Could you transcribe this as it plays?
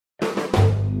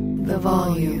the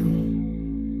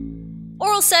volume.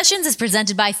 Oral Sessions is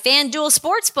presented by FanDuel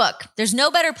Sportsbook. There's no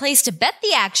better place to bet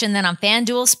the action than on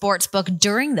FanDuel Sportsbook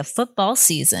during the football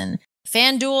season.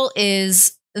 FanDuel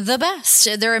is the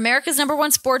best. They're America's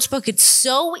 #1 sportsbook. It's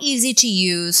so easy to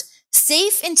use,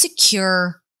 safe and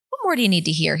secure. What more do you need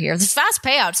to hear here? There's fast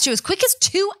payouts too, as quick as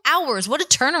 2 hours. What a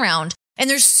turnaround. And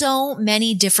there's so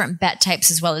many different bet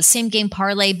types as well as same game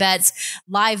parlay bets,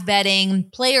 live betting,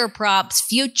 player props,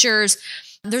 futures.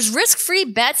 There's risk-free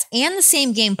bets and the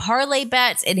same game parlay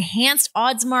bets, enhanced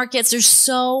odds markets. There's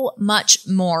so much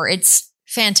more. It's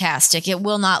fantastic. It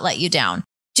will not let you down.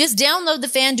 Just download the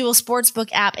FanDuel Sportsbook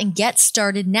app and get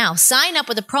started now. Sign up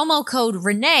with the promo code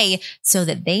Renee so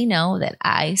that they know that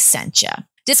I sent you.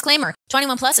 Disclaimer,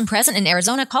 21 plus and present in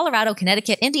Arizona, Colorado,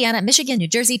 Connecticut, Indiana, Michigan, New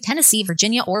Jersey, Tennessee,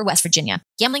 Virginia, or West Virginia.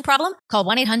 Gambling problem? Call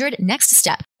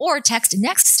 1-800-NEXT-STEP or text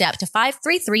NEXT STEP to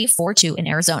 53342 in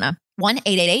Arizona.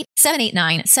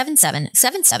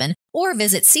 1-888-789-7777 or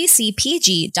visit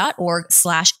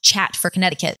ccpg.org/chat for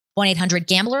Connecticut.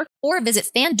 1-800-GAMBLER or visit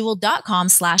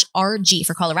fanduel.com/RG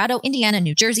for Colorado, Indiana,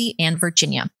 New Jersey, and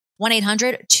Virginia.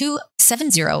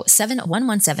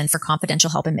 1-800-270-7117 for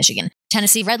confidential help in Michigan.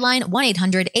 Tennessee Redline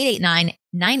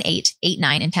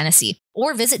 1-800-889-9889 in Tennessee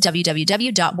or visit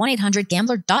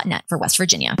www.1800gambler.net for West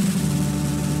Virginia.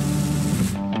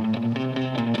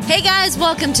 Hey guys,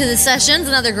 welcome to the Sessions.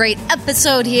 Another great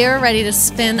episode here, ready to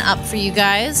spin up for you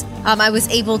guys. I was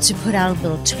able to put out a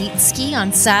little tweet ski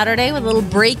on Saturday with a little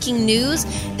breaking news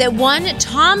that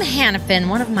Tom Hannafin,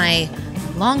 one of my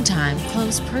longtime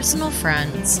close personal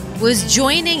friends, was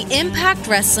joining Impact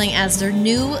Wrestling as their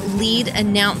new lead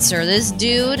announcer. This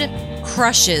dude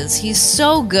crushes. He's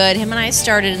so good. Him and I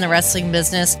started in the wrestling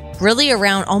business really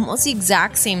around almost the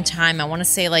exact same time. I want to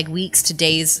say like weeks to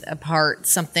days apart,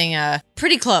 something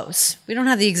pretty close. We don't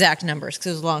have the exact numbers because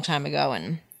it was a long time ago,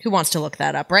 and who wants to look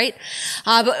that up, right?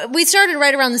 But we started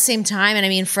right around the same time, and I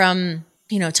mean from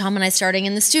Tom and I starting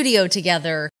in the studio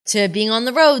together, to being on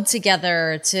the road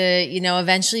together, to,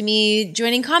 eventually me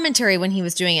joining commentary when he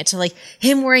was doing it, to like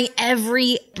him wearing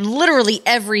literally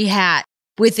every hat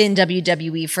within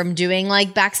WWE, from doing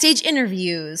like backstage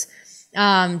interviews,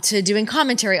 to doing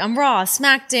commentary on Raw,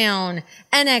 SmackDown,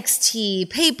 NXT,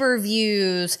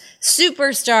 pay-per-views,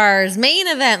 Superstars, main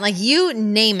event, like you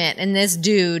name it. And this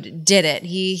dude did it.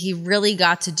 He really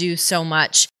got to do so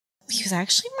much. He was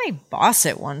actually my boss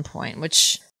at one point,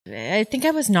 which I think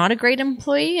I was not a great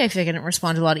employee. I think I didn't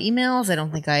respond to a lot of emails. I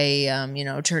don't think I,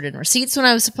 turned in receipts when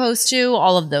I was supposed to,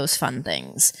 all of those fun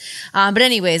things. But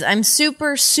anyways, I'm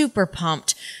super, super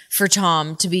pumped for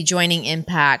Tom to be joining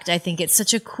Impact. I think it's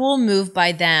such a cool move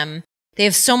by them. They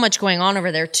have so much going on over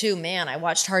there too. Man, I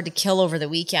watched Hard to Kill over the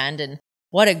weekend, and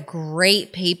what a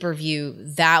great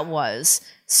pay-per-view that was.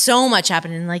 So much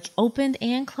happening, like opened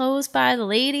and closed by the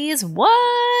ladies.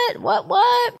 What?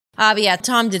 But yeah,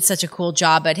 Tom did such a cool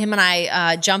job. But him and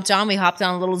I jumped on. We hopped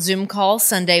on a little Zoom call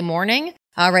Sunday morning,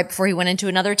 right before he went into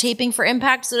another taping for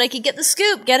Impact, so that I could get the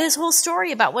scoop, get his whole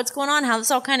story about what's going on, how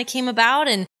this all kind of came about,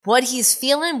 and what he's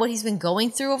feeling, what he's been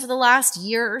going through over the last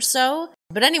year or so.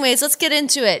 But anyways, let's get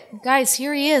into it. Guys,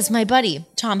 here he is, my buddy,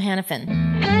 Tom Hannafin.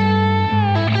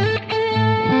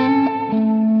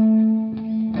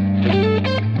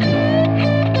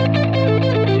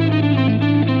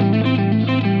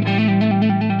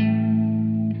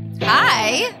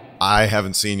 I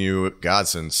haven't seen you, God,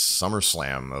 since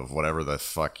SummerSlam of whatever the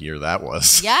fuck year that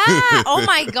was. Yeah. Oh,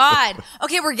 my God.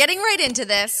 Okay, we're getting right into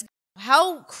this.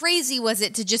 How crazy was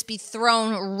it to just be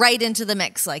thrown right into the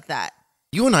mix like that?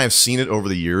 You and I have seen it over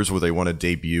the years where they want to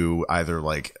debut either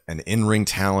like an in-ring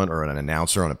talent or an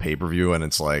announcer on a pay-per-view, and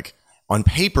it's like, on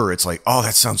paper, it's like, oh,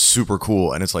 that sounds super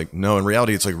cool. And it's like, no, in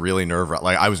reality, it's like really nerve-wracking.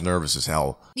 Like, I was nervous as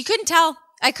hell. You couldn't tell.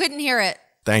 I couldn't hear it.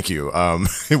 Thank you.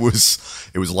 It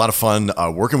was a lot of fun.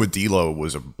 Working with D'Lo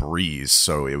was a breeze.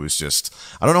 So it was just,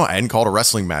 I don't know. I hadn't called a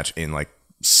wrestling match in like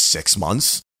 6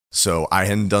 months. So I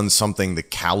hadn't done something the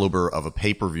caliber of a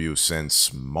pay-per-view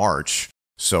since March.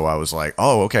 So I was like,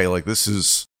 oh, okay. Like this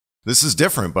is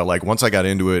different. But like once I got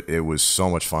into it, it was so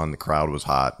much fun. The crowd was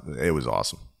hot. It was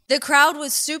awesome. The crowd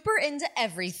was super into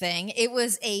everything. It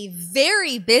was a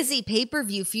very busy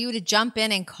pay-per-view for you to jump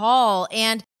in and call,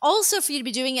 and also for you to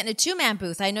be doing it in a two-man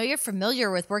booth. I know you're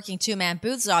familiar with working two-man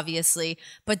booths, obviously,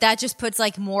 but that just puts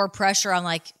like more pressure on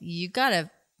like, you gotta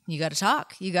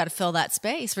talk. You gotta fill that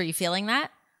space. Were you feeling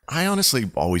that? I honestly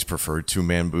always preferred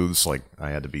two-man booths. Like,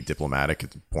 I had to be diplomatic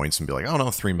at points and be like, oh no,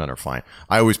 3 men are fine.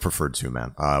 I always preferred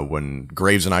two-man. When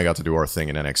Graves and I got to do our thing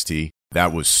in NXT,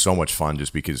 that was so much fun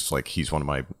just because like he's one of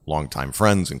my longtime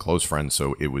friends and close friends.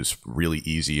 So it was really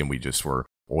easy and we just were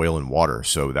oil and water.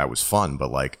 So that was fun. But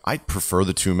like I prefer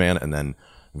the 2-man, and then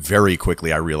very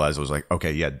quickly I realized I was like,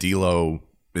 okay, yeah, D'Lo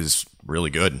is really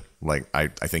good. Like, I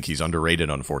think he's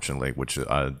underrated, unfortunately, which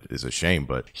is a shame,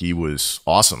 but he was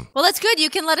awesome. Well, that's good.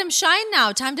 You can let him shine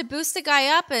now. Time to boost the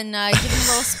guy up and give him a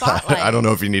little spotlight. I don't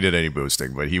know if he needed any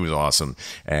boosting, but he was awesome.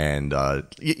 And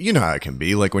you know how it can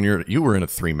be. Like, when you were in a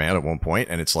 3-man at one point,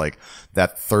 and it's like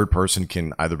that third person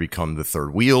can either become the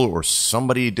third wheel or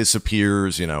somebody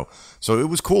disappears, you know. So it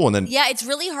was cool. And then yeah, it's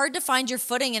really hard to find your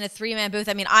footing in a 3-man booth.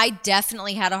 I mean, I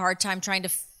definitely had a hard time trying to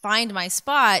find my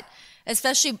spot,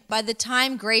 especially by the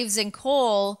time Graves and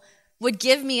Cole would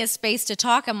give me a space to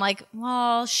talk. I'm like,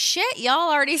 well, shit,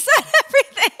 y'all already said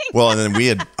everything. Well, and then we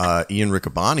had Ian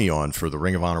Riccaboni on for the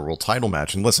Ring of Honor World title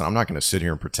match. And listen, I'm not going to sit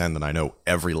here and pretend that I know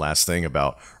every last thing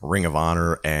about Ring of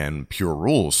Honor and Pure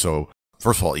Rules. So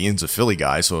first of all, Ian's a Philly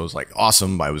guy, so it was like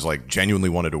awesome. I was like genuinely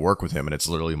wanted to work with him, and it's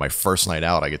literally my first night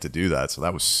out I get to do that. So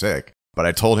that was sick. But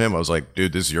I told him, I was like,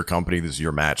 dude, this is your company, this is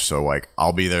your match. So like,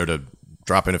 I'll be there to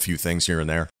drop in a few things here and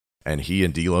there. And he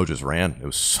and D'Lo just ran. It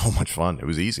was so much fun. It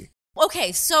was easy.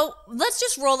 Okay, so let's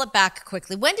just roll it back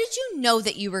quickly. When did you know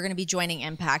that you were going to be joining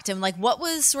Impact? And like, what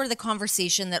was sort of the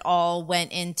conversation that all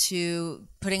went into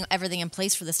putting everything in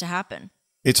place for this to happen?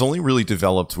 It's only really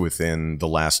developed within the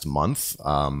last month.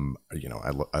 You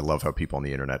know, I love how people on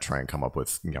the internet try and come up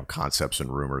with, you know, concepts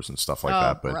and rumors and stuff like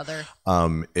that. But brother.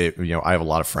 You know, I have a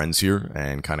lot of friends here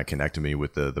and kind of connected me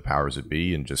with the powers that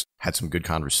be and just had some good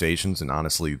conversations. And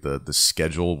honestly, the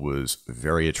schedule was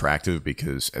very attractive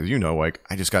because, as you know, like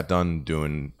I just got done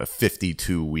doing a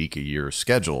 52-week-a-year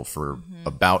schedule for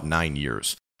about 9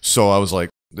 years. So I was like,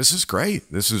 this is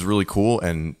great. This is really cool.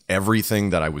 And everything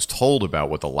that I was told about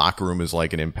what the locker room is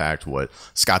like in Impact, what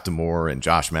Scott D'Amore and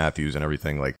Josh Matthews and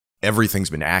everything, like everything's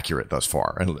been accurate thus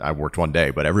far. And I worked one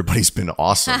day, but everybody's been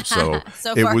awesome. So,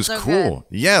 it was cool.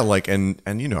 Good. Yeah. Like, and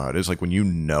you know how it is, like when you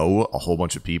know a whole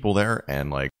bunch of people there and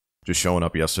like just showing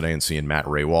up yesterday and seeing Matt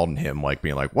Raywald and him like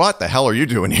being like, what the hell are you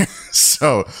doing here?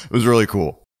 So it was really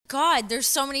cool. God, there's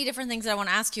so many different things that I want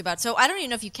to ask you about. So I don't even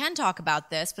know if you can talk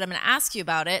about this, but I'm going to ask you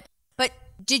about it. But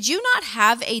did you not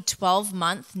have a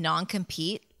 12-month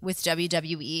non-compete with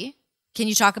WWE? Can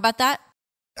you talk about that?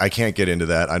 I can't get into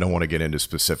that. I don't want to get into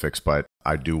specifics, but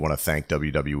I do want to thank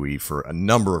WWE for a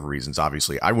number of reasons.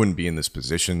 Obviously, I wouldn't be in this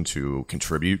position to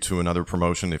contribute to another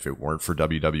promotion if it weren't for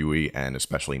WWE, and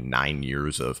especially 9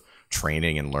 years of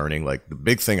training and learning. Like the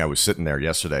big thing I was sitting there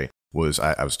yesterday was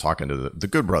I was talking to the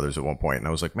Good Brothers at one point, and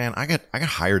I was like, man, I got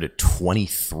hired at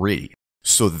 23.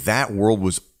 So that world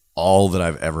was all that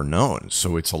I've ever known.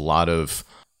 So it's a lot of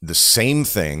the same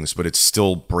things, but it's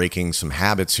still breaking some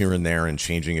habits here and there and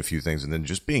changing a few things and then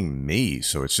just being me.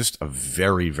 So it's just a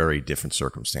very, very different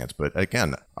circumstance. But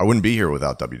again, I wouldn't be here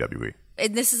without WWE.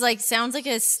 And this is like, sounds like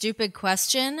a stupid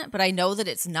question, but I know that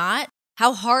it's not.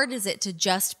 How hard is it to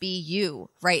just be you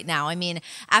right now? I mean,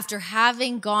 after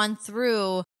having gone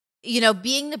through, you know,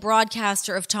 being the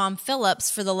broadcaster of Tom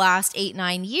Phillips for the last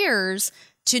 8-9 years,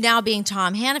 to now being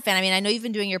Tom Hannafin. I mean, I know you've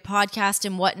been doing your podcast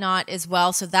and whatnot as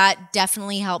well, so that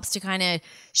definitely helps to kind of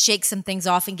shake some things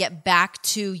off and get back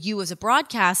to you as a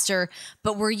broadcaster.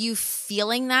 But were you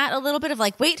feeling that a little bit of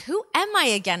like, wait, who am I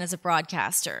again as a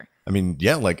broadcaster? I mean,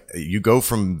 yeah, like you go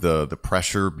from the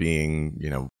pressure being,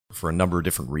 you know, for a number of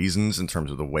different reasons in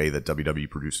terms of the way that WWE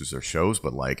produces their shows,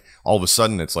 but like all of a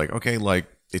sudden it's like, okay, like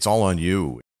it's all on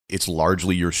you. It's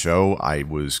largely your show. I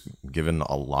was given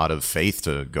a lot of faith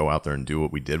to go out there and do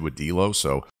what we did with D'Lo.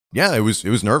 So yeah, it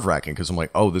was nerve-wracking because I'm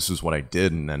like, oh, this is what I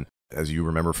did. And then as you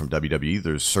remember from WWE,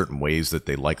 there's certain ways that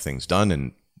they like things done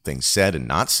and things said and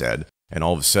not said. And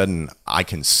all of a sudden I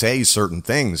can say certain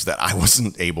things that I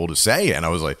wasn't able to say. And I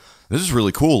was like, this is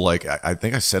really cool. Like I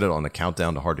think I said it on the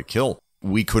Countdown to Hard to Kill.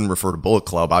 We couldn't refer to Bullet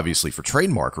Club, obviously, for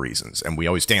trademark reasons. And we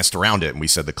always danced around it and we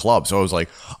said the club. So I was like,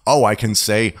 oh, I can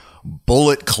say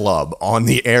Bullet Club on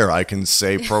the air. I can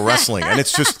say pro wrestling. And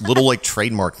it's just little like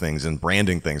trademark things and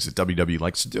branding things that WWE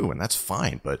likes to do. And that's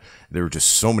fine. But there were just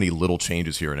so many little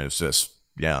changes here. And it was just,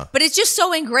 yeah. But it's just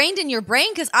so ingrained in your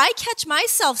brain because I catch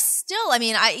myself still. I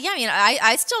mean,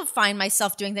 I still find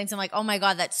myself doing things. I'm like, oh my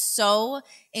God, that's so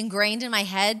ingrained in my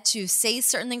head to say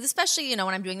certain things, especially, you know,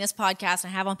 when I'm doing this podcast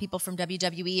and I have on people from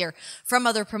WWE or from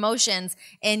other promotions.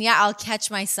 And yeah, I'll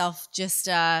catch myself just,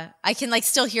 I can like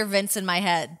still hear Vince in my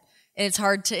head. And it's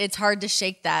hard to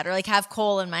shake that or like have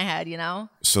Cole in my head, you know?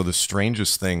 So the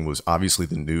strangest thing was obviously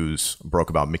the news broke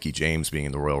about Mickie James being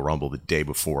in the Royal Rumble the day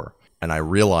before. And I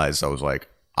realized I was like,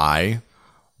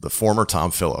 the former Tom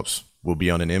Phillips, will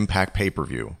be on an Impact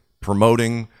pay-per-view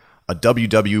promoting a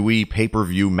WWE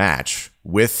pay-per-view match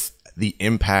with the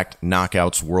Impact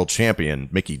Knockouts World Champion,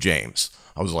 Mickie James.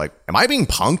 I was like, am I being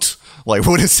punked? Like,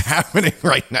 what is happening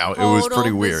right now? It was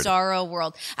pretty weird. Bizarro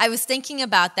world. I was thinking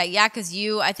about that. Yeah, because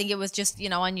I think it was just,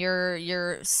 on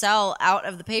your sell out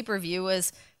of the pay-per-view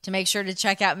was to make sure to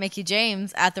check out Mickie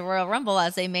James at the Royal Rumble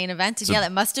as a main event. And yeah,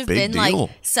 that must have been deal.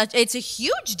 It's a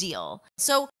huge deal.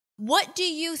 So what do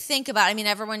you think about,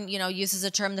 everyone, uses the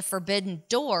term the forbidden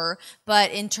door,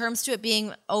 but in terms to it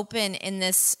being open in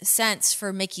this sense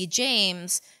for Mickie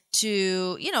James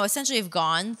to, essentially have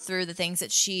gone through the things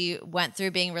that she went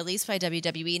through being released by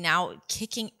WWE, now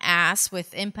kicking ass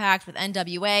with Impact, with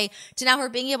NWA, to now her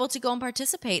being able to go and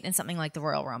participate in something like the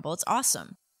Royal Rumble. It's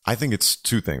awesome. I think it's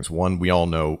two things. One, we all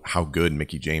know how good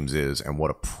Mickie James is and what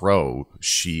a pro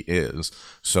she is.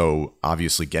 So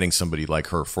obviously getting somebody like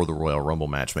her for the Royal Rumble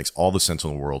match makes all the sense in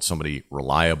the world. Somebody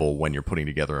reliable when you're putting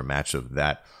together a match of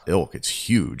that ilk. It's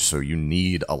huge. So you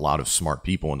need a lot of smart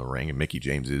people in the ring, and Mickie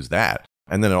James is that.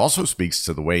 And then it also speaks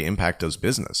to the way Impact does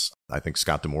business. I think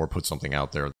Scott D'Amore put something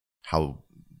out there, how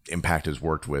Impact has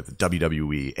worked with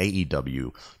WWE,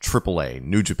 AEW, AAA,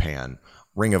 New Japan,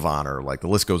 Ring of Honor, like the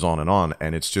list goes on.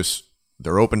 And it's just,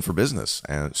 they're open for business.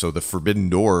 And so the forbidden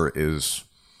door is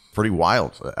pretty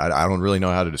wild. I don't really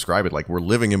know how to describe it. Like, we're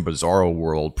living in bizarro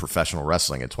world professional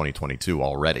wrestling in 2022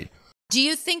 already. Do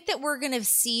you think that we're going to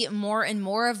see more and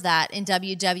more of that in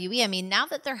WWE? Now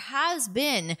that there has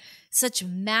been such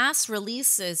mass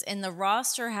releases and the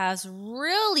roster has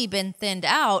really been thinned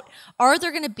out, are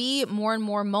there going to be more and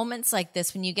more moments like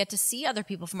this when you get to see other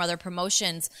people from other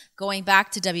promotions going back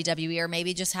to WWE, or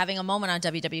maybe just having a moment on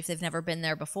WWE if they've never been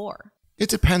there before? It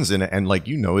depends. And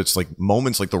it's like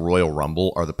moments like the Royal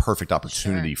Rumble are the perfect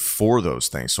opportunity for those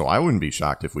things. So I wouldn't be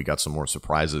shocked if we got some more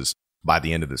surprises by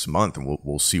the end of this month, and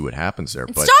we'll see what happens there.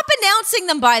 But stop announcing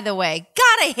them, by the way.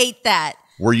 God, I hate that.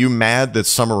 Were you mad that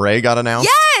Summer Rae got announced?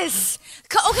 Yes!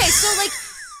 Okay, so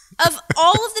of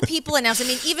all of the people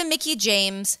announced, even Mickie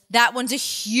James, that one's a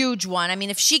huge one.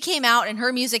 If she came out and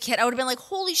her music hit, I would have been like,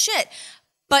 holy shit.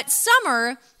 But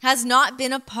Summer has not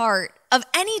been a part of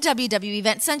any WWE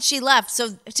event since she left.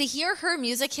 So to hear her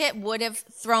music hit would have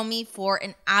thrown me for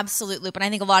an absolute loop. And I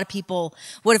think a lot of people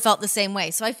would have felt the same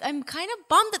way. So I'm kind of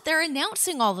bummed that they're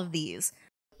announcing all of these.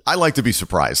 I like to be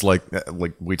surprised. Like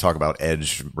we talk about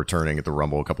Edge returning at the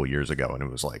Rumble a couple of years ago, and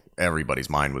it was like everybody's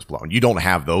mind was blown. You don't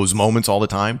have those moments all the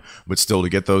time, but still to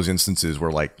get those instances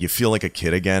where like you feel like a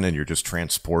kid again and you're just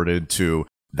transported to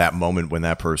that moment when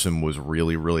that person was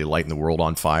really, really lighting the world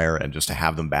on fire, and just to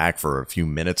have them back for a few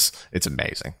minutes, it's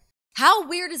amazing. How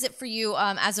weird is it for you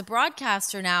as a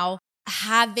broadcaster now,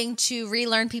 having to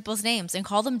relearn people's names and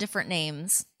call them different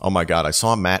names? Oh my God. I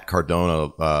saw Matt Cardona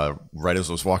right as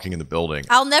I was walking in the building.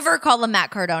 I'll never call him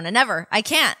Matt Cardona. Never. I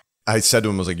can't. I said to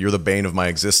him, I was like, you're the bane of my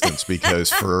existence,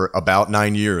 because for about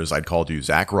 9 years, I'd called you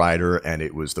Zack Ryder, and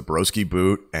it was the Broski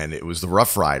Boot, and it was the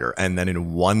Rough Rider. And then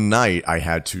in one night, I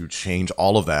had to change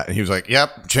all of that. And he was like,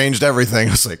 yep, changed everything.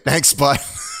 I was like, thanks, bud.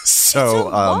 So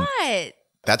what?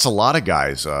 That's a lot of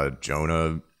guys.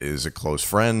 Jonah is a close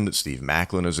friend. Steve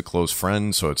Macklin is a close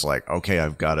friend. So it's like, okay,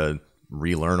 I've got to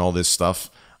relearn all this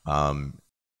stuff.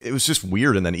 It was just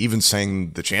weird. And then even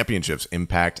saying the championships,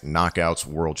 Impact Knockouts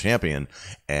World Champion,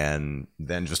 and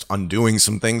then just undoing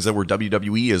some things that were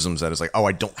WWE-isms that is like, oh,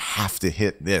 I don't have to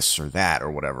hit this or that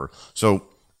or whatever. So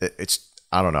it's,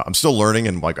 I don't know. I'm still learning,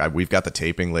 and like we've got the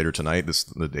taping later tonight,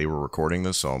 the day we're recording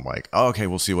this. So I'm like, oh, okay,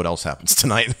 we'll see what else happens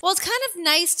tonight. Well, it's kind of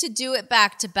nice to do it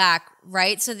back to back,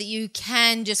 right? So that you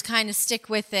can just kind of stick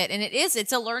with it. And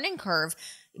it's a learning curve.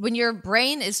 When your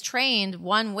brain is trained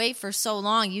one way for so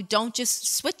long, you don't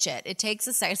just switch it. It takes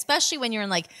a second, especially when you're in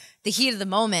like the heat of the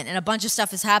moment and a bunch of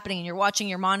stuff is happening and you're watching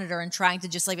your monitor and trying to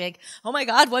just like be like, oh my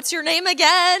God, what's your name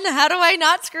again? How do I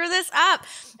not screw this up?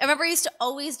 I remember I used to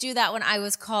always do that when I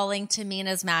was calling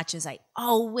Tamina's matches. I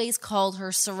always called her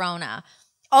Serona.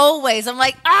 Always. I'm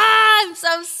like, I'm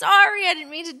so sorry. I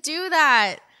didn't mean to do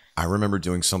that. I remember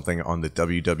doing something on the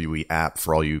WWE app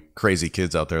for all you crazy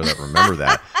kids out there that remember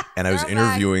that. And I was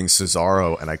interviewing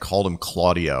Cesaro, and I called him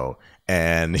Claudio,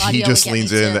 and he just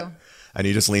leans in. And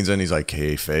he just leans in. He's like,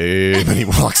 kayfabe. And he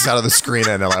walks out of the screen.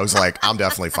 And I was like, I'm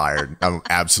definitely fired. I'm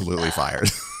absolutely fired.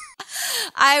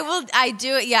 I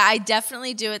do it. Yeah, I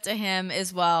definitely do it to him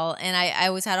as well. And I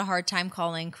always had a hard time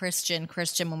calling Christian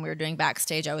when we were doing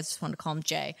backstage. I always just wanted to call him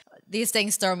Jay. These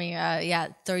things throw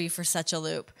you for such a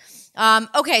loop.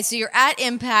 Okay, so you're at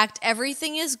Impact.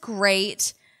 Everything is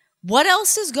great. What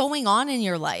else is going on in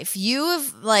your life?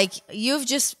 You've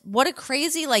just, what a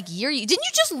crazy year. Didn't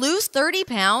you just lose 30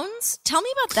 pounds? Tell me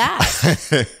about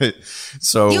that.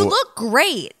 So you look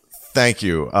great. Thank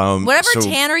you. Whatever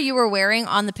tanner you were wearing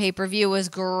on the pay-per-view was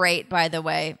great, by the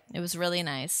way. It was really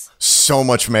nice. So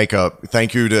much makeup.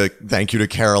 Thank you to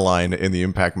Caroline in the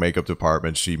Impact makeup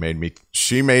department. She made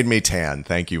me tan.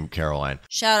 Thank you, Caroline.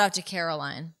 Shout out to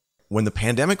Caroline. When the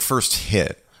pandemic first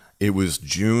hit, it was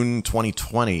June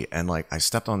 2020, and like I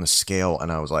stepped on the scale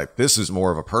and I was like, this is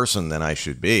more of a person than I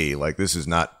should be. Like, this is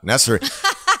not necessary.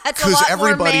 Because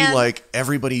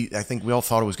everybody, I think we all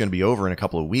thought it was going to be over in a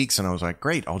couple of weeks. And I was like,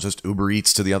 great, I'll just Uber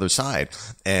Eats to the other side.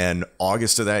 And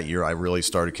August of that year, I really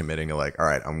started committing to like, all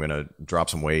right, I'm going to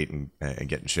drop some weight and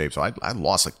get in shape. So I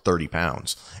lost like 30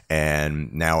 pounds.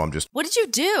 And now I'm just... What did you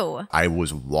do? I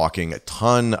was walking a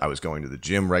ton. I was going to the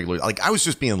gym regularly. Like, I was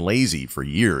just being lazy for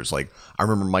years. Like, I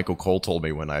remember Michael Cole told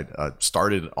me when I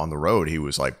started on the road, he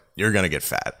was like, you're going to get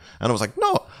fat. And I was like,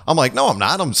 no. I'm like, no, I'm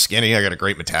not. I'm skinny. I got a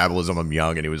great metabolism. I'm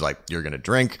young. And he was like, you're going to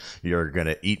drink. You're going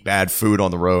to eat bad food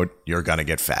on the road. You're going to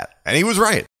get fat. And he was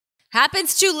right.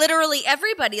 Happens to literally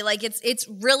everybody. Like, it's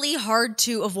really hard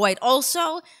to avoid.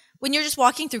 Also, when you're just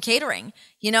walking through catering,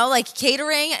 you know, like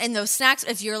catering and those snacks,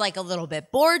 if you're like a little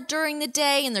bit bored during the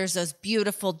day and there's those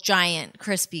beautiful giant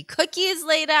crispy cookies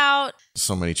laid out.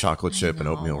 So many chocolate chip and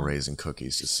oatmeal raisin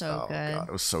cookies. Just, so good. God,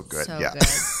 it was so good. So yeah. good.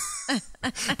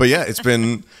 But yeah, it's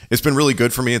been really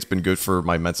good for me. It's been good for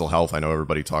my mental health. I know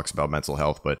everybody talks about mental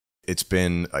health, but it's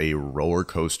been a roller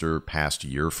coaster past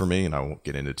year for me, and I won't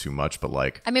get into too much, but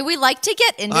like... I mean, we like to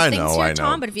get into things here,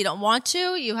 Tom, but if you don't want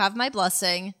to, you have my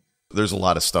blessing. There's a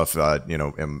lot of stuff,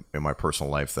 in my personal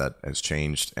life that has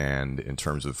changed, and in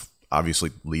terms of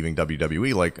obviously leaving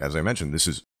WWE, like, as I mentioned, this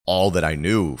is all that I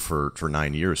knew for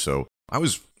 9 years, so I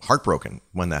was heartbroken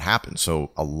when that happened. So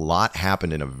a lot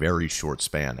happened in a very short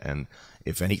span. And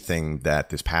if anything that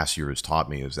this past year has taught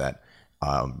me is that,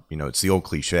 it's the old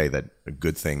cliche that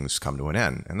good things come to an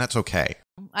end, and that's okay.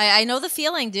 I know the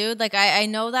feeling, dude. Like I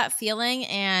know that feeling,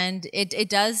 and it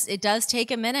does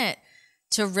take a minute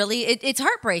to really, it's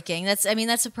heartbreaking.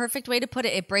 That's a perfect way to put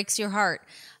it. It breaks your heart.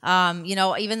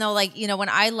 Even though when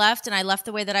I left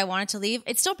the way that I wanted to leave,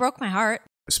 it still broke my heart.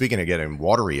 Speaking of getting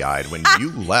watery-eyed, when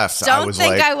you left, I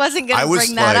wasn't going to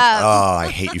bring that up. Oh, I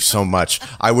hate you so much.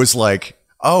 I was like,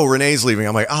 oh, Renee's leaving.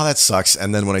 I'm like, oh, that sucks.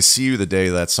 And then when I see you the day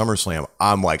of that SummerSlam,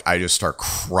 I'm like, I just start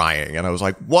crying. And I was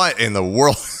like, what in the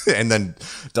world? And then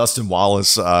Dustin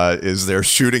Wallace is there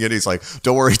shooting it. He's like,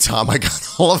 don't worry, Tom, I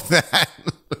got all of that.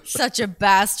 Such a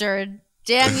bastard.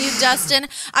 Damn you, Dustin.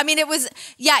 I mean,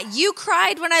 you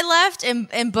cried when I left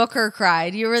and Booker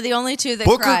cried. You were the only two that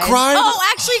Booker cried?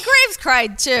 Oh, actually, Graves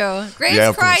cried too.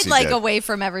 Graves cried did. Away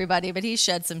from everybody, but he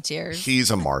shed some tears. He's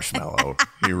a marshmallow.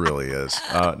 He really is.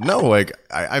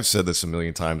 I've said this a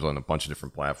million times on a bunch of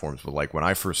different platforms, but like when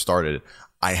I first started,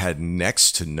 I had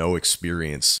next to no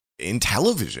experience in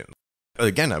television.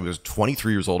 Again, I was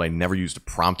 23 years old. I never used a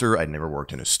prompter. I'd never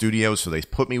worked in a studio. So they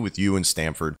put me with you in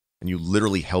Stanford. And you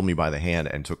literally held me by the hand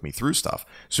and took me through stuff.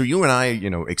 So you and I,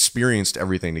 experienced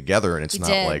everything together. And it's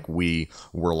not like we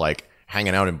were like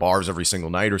hanging out in bars every single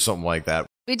night or something like that.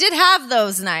 We did have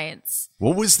those nights.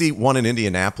 What was the one in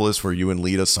Indianapolis where you and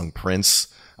Lita sung Prince?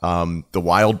 The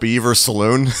Wild Beaver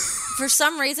Saloon? For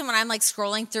some reason, when I'm like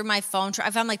scrolling through my phone,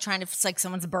 if I'm like trying to, it's like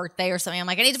someone's birthday or something, I'm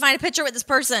like, I need to find a picture with this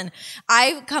person.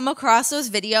 I come across those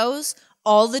videos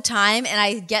all the time and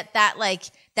I get that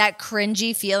that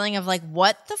cringy feeling of like,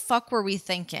 what the fuck were we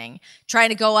thinking? Trying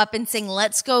to go up and sing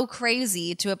Let's Go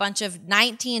Crazy to a bunch of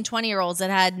 19, 20-year-olds that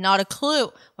had not a clue.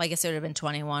 Well, I guess it would have been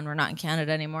 21. We're not in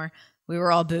Canada anymore. We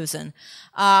were all boozing.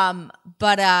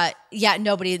 Nobody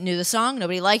knew the song.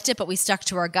 Nobody liked it, but we stuck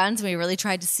to our guns and we really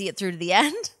tried to see it through to the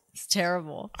end. It's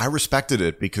terrible. I respected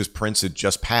it because Prince had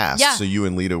just passed. Yeah. So you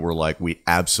and Lita were like, we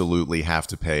absolutely have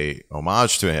to pay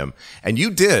homage to him. And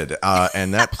you did.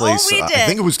 And that place, we did. I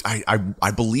think it was,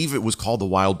 I believe it was called the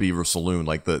Wild Beaver Saloon.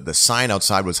 Like the sign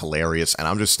outside was hilarious. And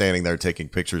I'm just standing there taking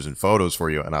pictures and photos for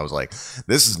you. And I was like,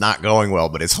 this is not going well,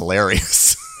 but it's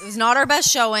hilarious. It was not our best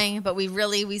showing, but we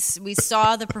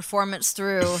saw the performance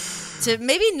through to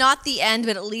maybe not the end,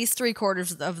 but at least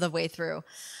 3/4 of the way through.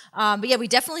 But yeah, we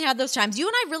definitely had those times. You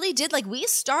and I really did. Like, we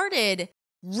started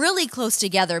really close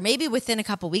together, maybe within a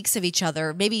couple weeks of each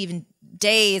other, maybe even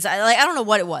days. I don't know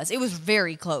what it was. It was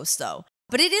very close though.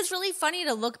 But it is really funny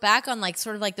to look back on like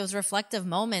sort of like those reflective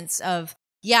moments of,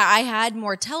 yeah, I had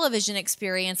more television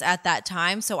experience at that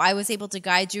time. So I was able to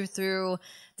guide you through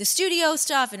the studio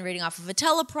stuff and reading off of a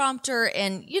teleprompter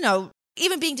and,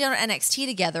 even being down at NXT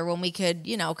together when we could,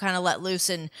 kind of let loose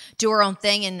and do our own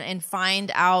thing and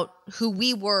find out who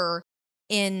we were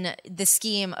in the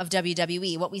scheme of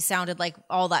WWE, what we sounded like,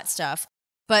 all that stuff.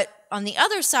 But on the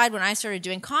other side, when I started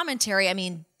doing commentary, I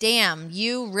mean, damn,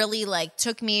 you really like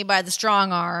took me by the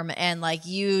strong arm and like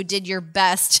you did your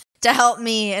best to help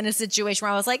me in a situation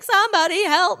where I was like, somebody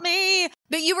help me.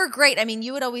 But you were great. I mean,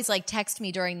 you would always like text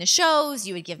me during the shows.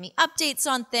 You would give me updates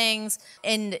on things,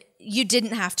 and you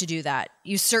didn't have to do that.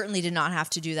 You certainly did not have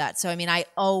to do that. So, I mean, I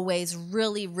always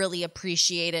really, really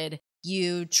appreciated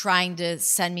you trying to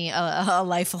send me a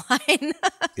lifeline.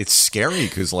 It's scary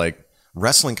because like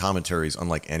wrestling commentary is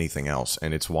unlike anything else.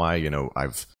 And it's why,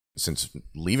 since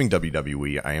leaving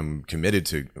WWE, I am committed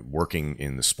to working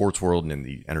in the sports world and in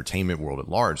the entertainment world at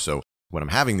large. So when I'm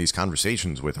having these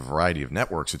conversations with a variety of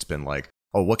networks, it's been like,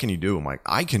 oh, what can you do? I'm like,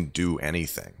 I can do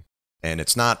anything. And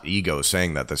it's not ego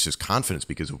saying that. That's just confidence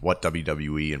because of what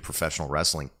WWE and professional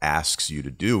wrestling asks you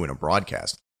to do in a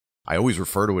broadcast. I always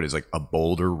refer to it as like a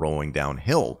boulder rolling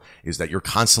downhill, is that you're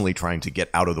constantly trying to get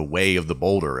out of the way of the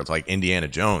boulder. It's like Indiana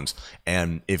Jones.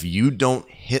 And if you don't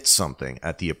hit something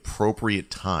at the appropriate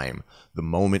time, the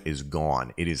moment is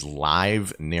gone. It is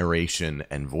live narration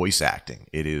and voice acting.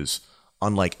 It is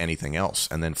unlike anything else.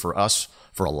 And then for us,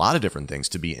 for a lot of different things,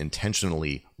 to be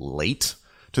intentionally late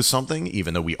to something,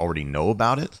 even though we already know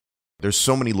about it, there's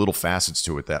so many little facets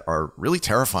to it that are really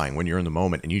terrifying when you're in the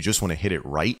moment and you just want to hit it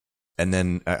right. And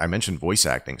then I mentioned voice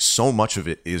acting. So much of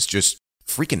it is just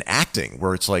freaking acting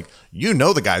where it's like,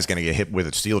 the guy's going to get hit with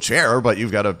a steel chair, but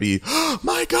you've got to be, oh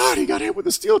my God, he got hit with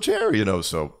a steel chair,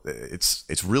 so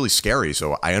it's really scary.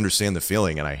 So I understand the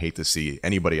feeling, and I hate to see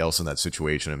anybody else in that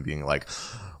situation and being like,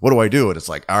 what do I do? And it's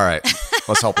like, all right,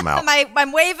 let's help him out.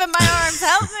 I'm waving my arms.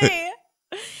 Help me.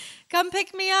 Come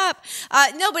pick me up.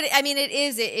 No, but I mean,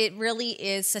 it really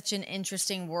is such an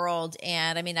interesting world.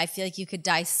 And I mean, I feel like you could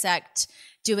dissect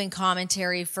doing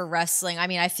commentary for wrestling. I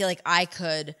mean, I feel like I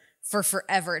could for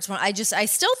forever. It's when I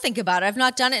still think about it. I've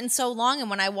not done it in so long. And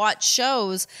when I watch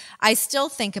shows, I still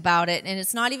think about it. And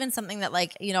it's not even something that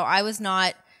I was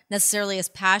not necessarily as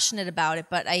passionate about it,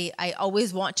 but I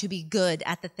always want to be good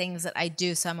at the things that I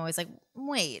do. So I'm always like,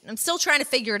 wait, I'm still trying to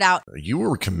figure it out. You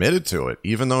were committed to it,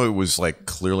 even though it was like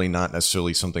clearly not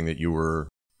necessarily something that you were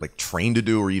like trained to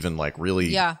do or even like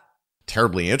really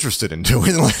terribly interested in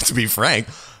doing, to be frank.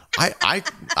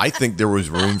 I think there was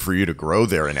room for you to grow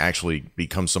there and actually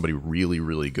become somebody really,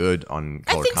 really good on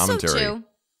color commentary. So too.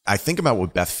 I think about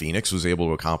what Beth Phoenix was able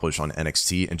to accomplish on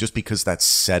NXT, and just because that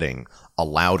setting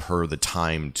allowed her the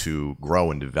time to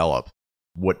grow and develop,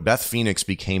 what Beth Phoenix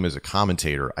became as a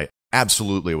commentator, I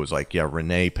absolutely was like, yeah,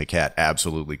 Renee Paquette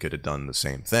absolutely could have done the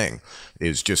same thing.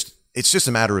 It's just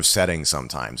a matter of setting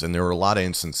sometimes, and there are a lot of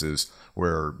instances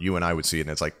where you and I would see it and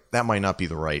it's like, that might not be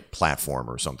the right platform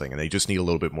or something. And they just need a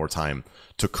little bit more time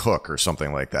to cook or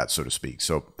something like that, so to speak.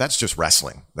 So that's just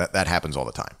wrestling. That happens all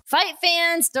the time. Fight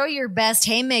fans, throw your best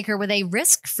haymaker with a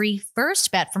risk-free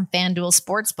first bet from FanDuel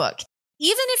Sportsbook.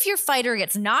 Even if your fighter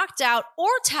gets knocked out or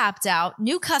tapped out,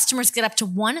 new customers get up to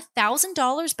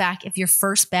 $1,000 back if your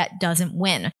first bet doesn't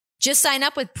win. Just sign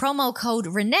up with promo code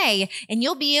Renee and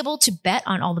you'll be able to bet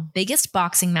on all the biggest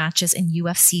boxing matches and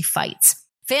UFC fights.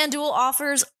 FanDuel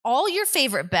offers all your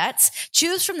favorite bets.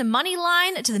 Choose from the money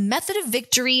line to the method of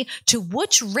victory to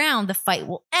which round the fight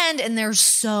will end, and there's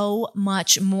so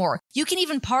much more. You can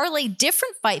even parlay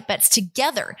different fight bets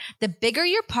together. The bigger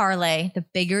your parlay, the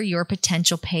bigger your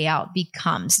potential payout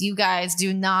becomes. You guys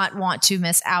do not want to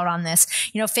miss out on this.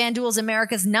 FanDuel is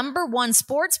America's #1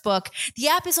 sports book. The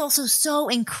app is also so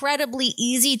incredibly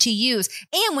easy to use.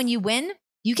 And when you win,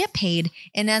 you get paid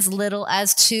in as little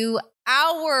as 2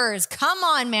 hours. Come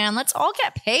on, man. Let's all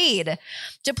get paid.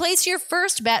 To place your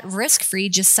first bet risk-free,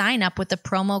 just sign up with the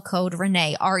promo code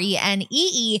Renee,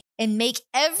 RENEE, and make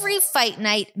every fight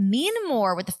night mean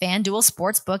more with the FanDuel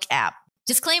Sportsbook app.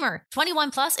 Disclaimer,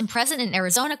 21 plus and present in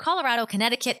Arizona, Colorado,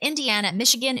 Connecticut, Indiana,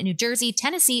 Michigan, New Jersey,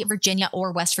 Tennessee, Virginia,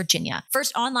 or West Virginia.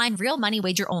 First online real money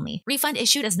wager only. Refund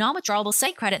issued as non-withdrawable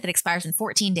site credit that expires in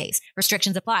 14 days.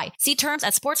 Restrictions apply. See terms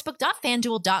at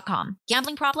sportsbook.fanduel.com.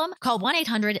 Gambling problem? Call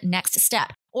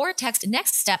 1-800-NEXT-STEP or text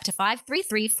NEXT STEP to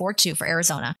 53342 for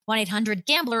Arizona,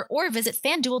 1-800-GAMBLER, or visit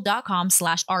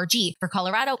fanduel.com/RG for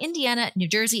Colorado, Indiana, New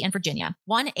Jersey, and Virginia,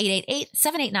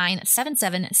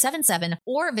 1-888-789-7777,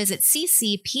 or visit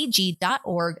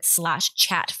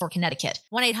ccpg.org/chat for Connecticut,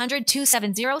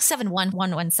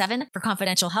 1-800-270-71117 for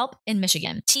confidential help in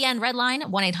Michigan, TN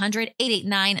Redline,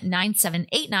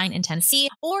 1-800-889-9789 in Tennessee,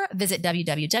 or visit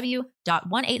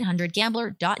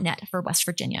www.1800gambler.net for West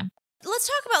Virginia. Let's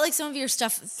talk about like some of your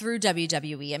stuff through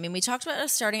WWE. I mean, we talked about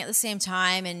us starting at the same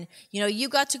time, and you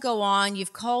got to go on.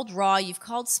 You've called Raw, you've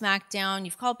called SmackDown,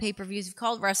 you've called pay-per-views, you've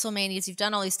called WrestleManias, you've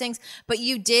done all these things, but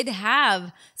you did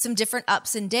have some different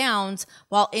ups and downs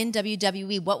while in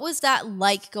WWE. What was that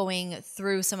like going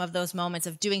through some of those moments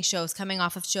of doing shows, coming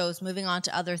off of shows, moving on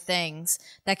to other things?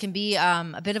 That can be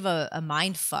a bit of a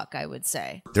mind fuck, I would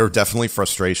say. There were definitely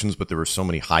frustrations, but there were so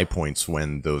many high points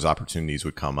when those opportunities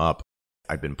would come up.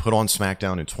 I'd been put on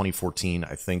SmackDown in 2014.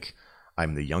 I think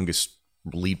I'm the youngest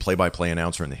lead play-by-play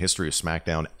announcer in the history of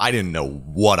SmackDown. I didn't know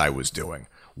what I was doing.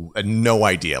 No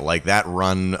idea. Like that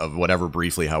run of whatever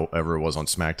briefly, however it was on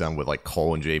SmackDown with like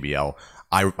Cole and JBL,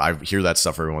 I hear that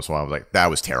stuff every once in a while. I was like, that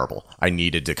was terrible. I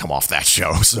needed to come off that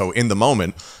show. So in the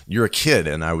moment, you're a kid,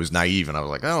 and I was naive, and I was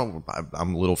like, oh,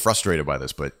 I'm a little frustrated by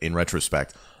this. But in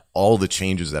retrospect, all the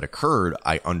changes that occurred,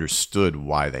 I understood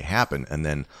why they happened. And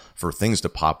then for things to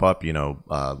pop up,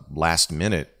 last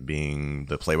minute being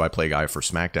the play-by-play guy for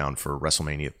SmackDown for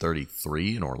WrestleMania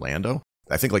 33 in Orlando.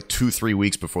 I think like 2-3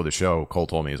 weeks before the show, Cole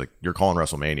told me, he's like, you're calling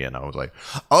WrestleMania. And I was like,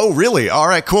 oh, really? All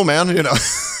right, cool, man.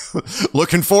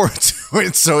 Looking forward to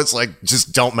it. So it's like,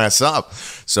 just don't mess up.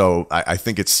 So I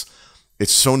think it's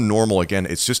so normal. Again,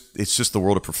 it's just the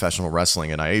world of professional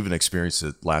wrestling. And I even experienced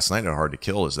it last night at Hard to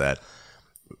Kill, is that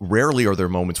rarely are there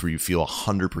moments where you feel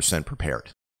 100%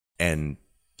 prepared. And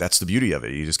that's the beauty of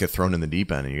it. You just get thrown in the deep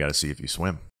end and you got to see if you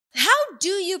swim. How do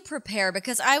you prepare?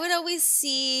 Because I would always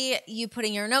see you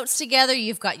putting your notes together.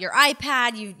 You've got your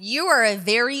iPad. You are a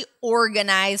very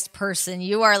organized person.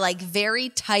 You are like very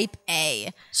type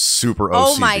A. Super OCD.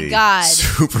 Oh my God.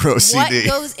 Super OCD.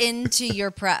 What goes into your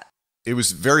prep? It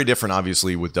was very different,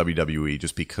 obviously, with WWE,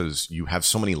 just because you have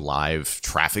so many live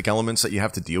traffic elements that you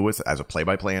have to deal with as a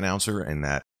play-by-play announcer, and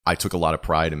that I took a lot of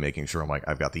pride in making sure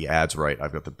I've got the ads right,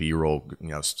 I've got the B-roll,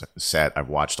 set, I've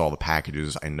watched all the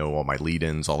packages, I know all my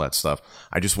lead-ins, all that stuff.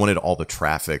 I just wanted all the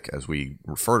traffic, as we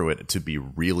refer to it, to be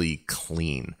really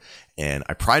clean, and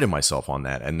I prided myself on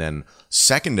that. And then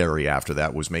secondary after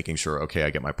that was making sure, okay,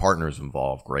 I get my partners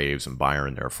involved, Graves and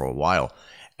Byron there for a while.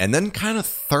 And then kind of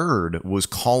third was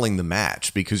calling the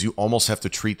match, because you almost have to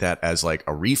treat that as like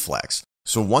a reflex.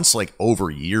 So once like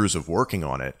over years of working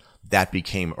on it, that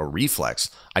became a reflex.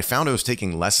 I found I was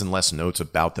taking less and less notes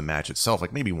about the match itself,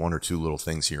 like maybe 1 or 2 little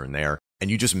things here and there.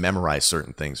 And you just memorize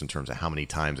certain things in terms of how many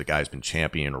times a guy's been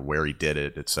champion or where he did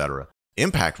it, etc.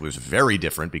 Impact was very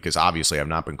different because obviously I've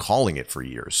not been calling it for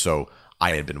years. So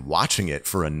I had been watching it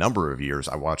for a number of years.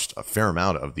 I watched a fair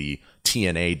amount of the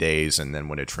TNA days, and then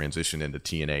when it transitioned into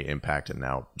TNA Impact and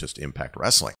now just Impact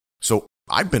Wrestling. So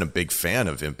I've been a big fan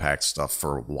of Impact stuff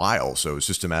for a while. So it's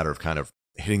just a matter of kind of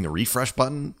hitting the refresh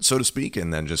button, so to speak,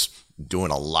 and then just doing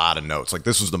a lot of notes. Like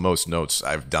this was the most notes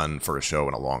I've done for a show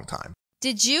in a long time.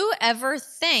 Did you ever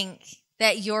think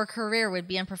that your career would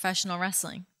be in professional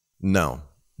wrestling? No,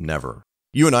 never.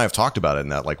 You and I have talked about it in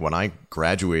that, like, when I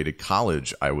graduated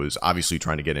college, I was obviously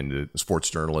trying to get into sports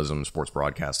journalism, sports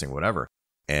broadcasting, whatever.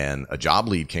 And a job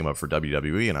lead came up for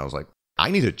WWE, and I was like,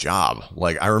 I need a job.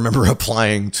 Like, I remember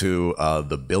applying to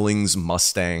the Billings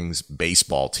Mustangs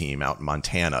baseball team out in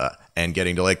Montana and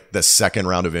getting to like the second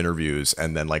round of interviews.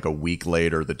 And then like a week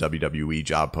later, the WWE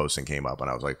job posting came up, and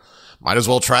I was like, might as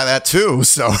well try that too.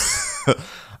 So,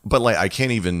 but like, I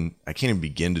can't even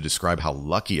begin to describe how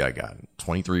lucky I got.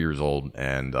 23 years old,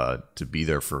 and to be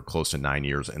there for close to 9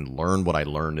 years and learn what I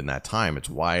learned in that time. It's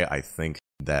why I think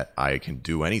that I can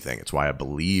do anything. It's why I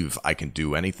believe I can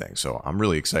do anything. So I'm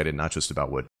really excited, not just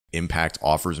about what Impact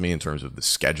offers me in terms of the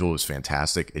schedule is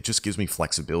fantastic. It just gives me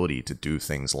flexibility to do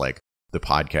things like the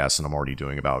podcast that I'm already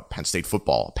doing about Penn State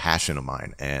football, a passion of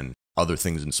mine, and other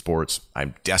things in sports.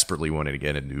 I'm desperately wanting to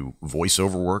get into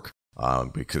voiceover work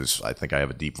because I think I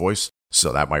have a deep voice.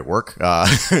 So that might work.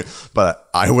 But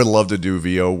I would love to do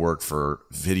VO work for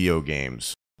video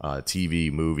games,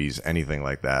 TV, movies, anything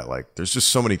like that. Like, there's just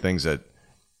so many things that,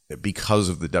 because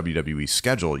of the WWE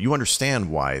schedule, you understand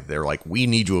why they're like, we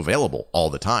need you available all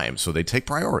the time. So they take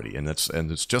priority, and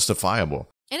it's justifiable.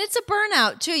 And it's a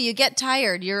burnout too. You get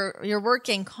tired. You're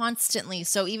working constantly.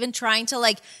 So even trying to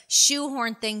like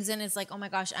shoehorn things in is like, oh my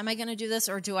gosh, am I going to do this,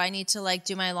 or do I need to like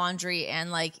do my laundry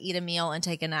and like eat a meal and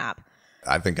take a nap?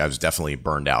 I think I was definitely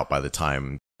burned out by the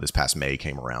time this past May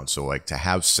came around. So like, to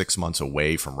have 6 months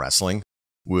away from wrestling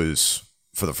was,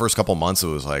 for the first couple months, it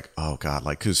was like, oh God,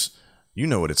 like, cause you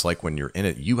know what it's like when you're in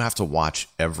it. You have to watch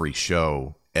every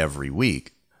show every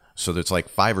week. So there's like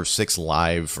 5 or 6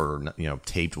 live or,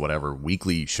 taped, whatever,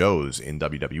 weekly shows in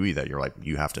WWE that you're like,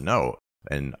 you have to know.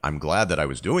 And I'm glad that I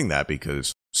was doing that,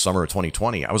 because summer of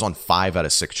 2020, I was on 5 out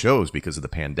of 6 shows because of the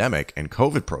pandemic and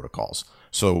COVID protocols.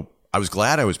 So I was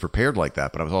glad I was prepared like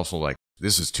that, but I was also like,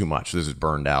 this is too much. This is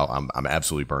burned out. I'm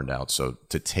absolutely burned out. So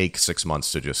to take 6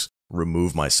 months to just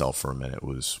remove myself for a minute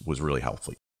was really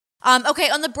helpful. Okay,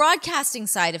 on the broadcasting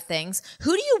side of things,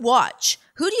 who do you watch?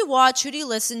 Who do you watch? Who do you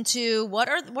listen to? What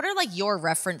are like your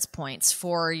reference points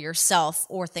for yourself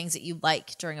or things that you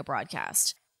like during a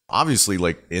broadcast? Obviously,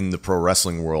 like in the pro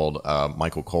wrestling world,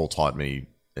 Michael Cole taught me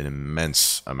an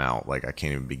immense amount. Like I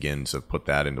can't even begin to put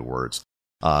that into words.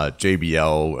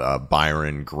 JBL,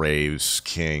 Byron, Graves,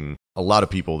 King, a lot of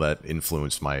people that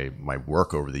influenced my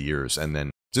work over the years. And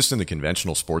then just in the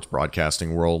conventional sports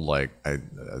broadcasting world, like I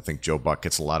think Joe Buck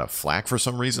gets a lot of flack for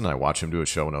some reason. I watch him do a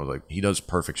show and I was like, he does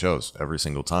perfect shows every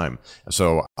single time.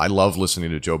 So I love listening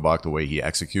to Joe Buck, the way he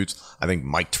executes. I think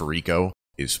Mike Tirico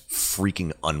is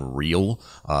freaking unreal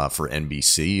for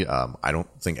NBC. I don't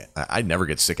think I'd never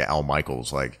get sick of Al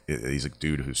Michaels. Like he's a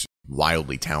dude who's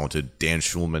wildly talented. Dan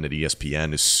Schulman at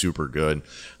ESPN is super good.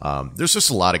 There's just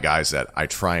a lot of guys that I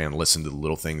try and listen to the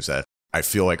little things that I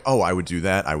feel like, oh, I would do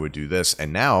that, I would do this.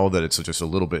 And now that it's just a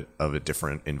little bit of a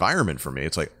different environment for me,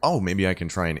 it's like, oh, maybe I can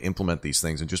try and implement these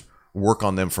things and just work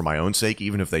on them for my own sake,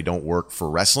 even if they don't work for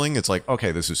wrestling. It's like,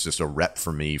 okay, this is just a rep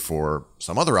for me for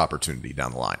some other opportunity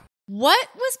down the line. What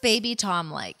was Baby Tom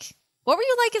like? What were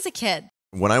you like as a kid?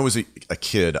 When I was a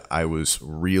kid, I was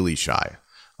really shy.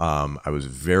 I was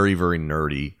very, very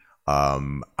nerdy.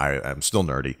 I'm still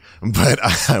nerdy, but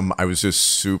I was just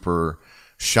super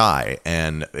shy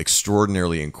and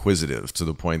extraordinarily inquisitive to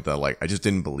the point that like I just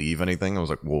didn't believe anything. I was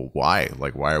like, well, why?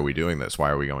 Like, why are we doing this? Why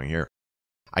are we going here?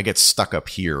 I get stuck up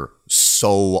here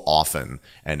so often,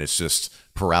 and it's just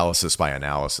paralysis by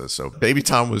analysis. So Baby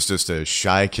Tom was just a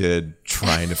shy kid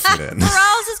trying to fit in.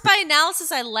 Paralysis by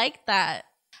analysis. I like that.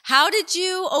 How did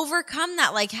you overcome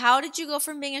that? Like, how did you go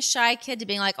from being a shy kid to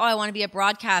being like, oh, I want to be a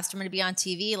broadcaster, I'm going to be on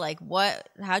TV? Like,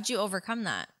 how'd you overcome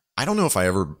that? I don't know if I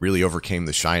ever really overcame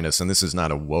the shyness, and this is not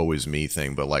a woe is me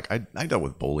thing, but like I dealt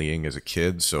with bullying as a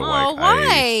kid. So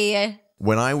why?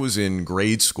 When I was in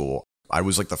grade school, I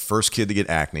was like the first kid to get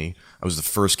acne. I was the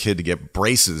first kid to get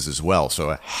braces as well. So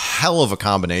a hell of a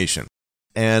combination.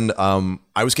 And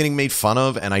I was getting made fun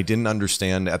of, and I didn't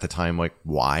understand at the time like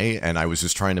why, and I was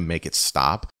just trying to make it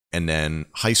stop. And then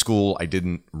high school, I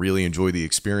didn't really enjoy the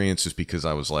experience just because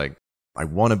I was like, I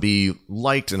want to be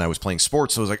liked, and I was playing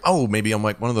sports. So I was like, oh, maybe I'm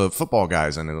like one of the football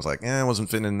guys. And it was like, I wasn't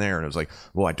fitting in there. And it was like,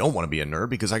 well, I don't want to be a nerd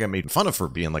because I got made fun of for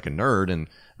being like a nerd. And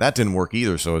that didn't work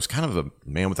either. So it was kind of a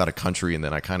man without a country. And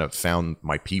then I kind of found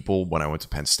my people when I went to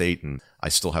Penn State, and I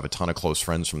still have a ton of close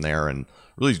friends from there, and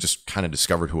really just kind of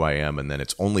discovered who I am. And then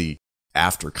it's only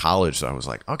after college that I was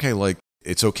like, okay, like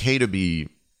it's okay to be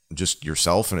just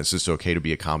yourself, and it's just okay to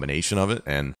be a combination of it.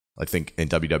 And I think in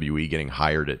WWE, getting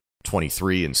hired at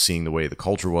 23 and seeing the way the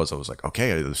culture was, I was like,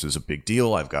 okay, this is a big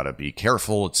deal. I've got to be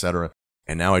careful, etc.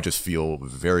 And now I just feel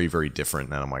very, very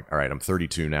different. And I'm like, all right, I'm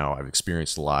 32 now. I've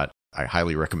experienced a lot. I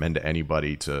highly recommend to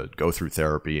anybody to go through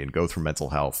therapy and go through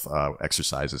mental health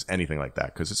exercises, anything like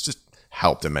that, because it's just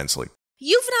helped immensely.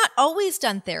 You've not always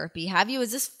done therapy, have you?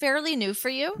 Is this fairly new for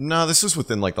you? No, this is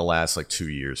within like the last 2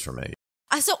 years for me.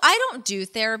 So I don't do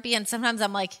therapy, and sometimes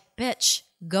I'm like, bitch,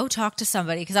 go talk to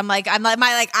somebody, because I'm like my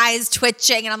like eyes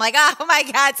twitching, and I'm like, oh my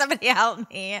God, somebody help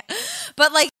me.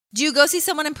 But like, do you go see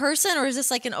someone in person, or is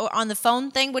this like an on the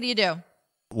phone thing? What do you do?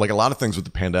 Like a lot of things with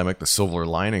the pandemic, the silver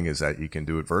lining is that you can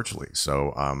do it virtually.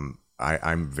 So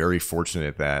I'm very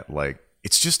fortunate that like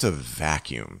it's just a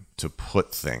vacuum to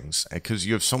put things, because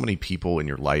you have so many people in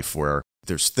your life where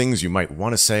there's things you might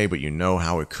want to say, but you know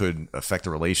how it could affect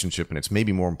a relationship, and it's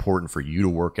maybe more important for you to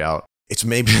work out. It's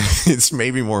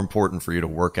maybe more important for you to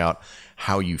work out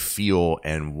how you feel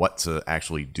and what to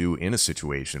actually do in a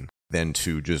situation than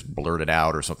to just blurt it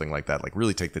out or something like that. Like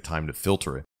really take the time to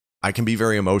filter it. I can be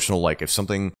very emotional. Like if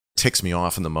something ticks me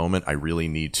off in the moment, I really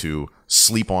need to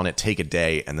sleep on it, take a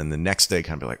day, and then the next day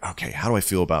kind of be like, okay, how do I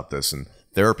feel about this? And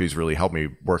therapy's really helped me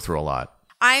work through a lot.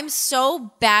 I'm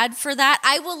so bad for that.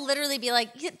 I will literally be like,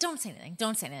 don't say anything.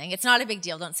 Don't say anything. It's not a big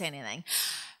deal. Don't say anything.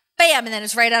 Bam. And then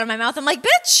it's right out of my mouth. I'm like,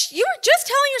 bitch, you were just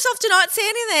telling yourself to not say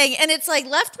anything. And it's like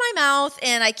left my mouth,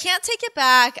 and I can't take it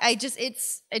back.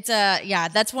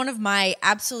 That's one of my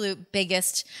absolute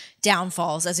biggest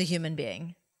downfalls as a human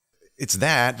being. It's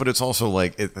that, but it's also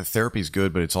like therapy is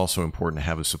good, but it's also important to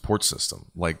have a support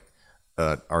system. Like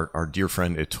our dear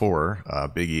friend Ettore,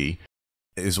 Big E,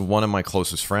 is one of my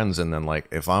closest friends. And then like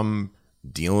if I'm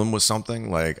dealing with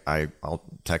something, like I'll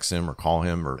text him or call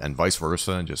him and vice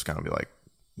versa, and just kind of be like,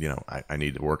 I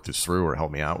need to work this through or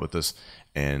help me out with this.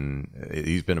 And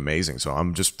he's been amazing. So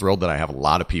I'm just thrilled that I have a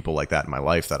lot of people like that in my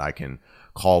life that I can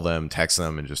call them, text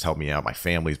them, and just help me out. My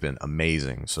family's been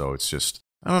amazing. So it's just,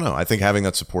 I don't know. I think having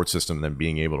that support system and then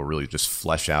being able to really just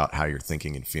flesh out how you're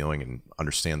thinking and feeling and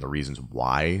understand the reasons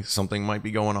why something might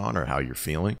be going on or how you're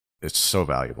feeling, it's so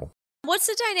valuable. What's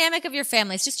the dynamic of your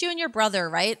family? It's just you and your brother,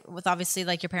 right? With obviously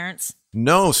like your parents?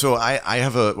 No, so I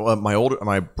have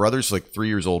my brother's like 3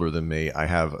 years older than me. I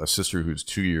have a sister who's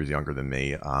 2 years younger than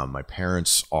me. My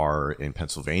parents are in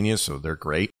Pennsylvania, so they're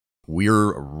great.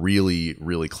 We're really,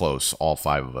 really close, all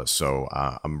five of us. So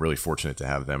I'm really fortunate to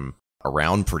have them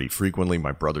around pretty frequently.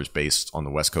 My brother's based on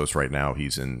the West Coast right now.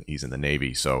 He's in the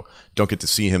Navy, so don't get to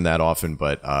see him that often.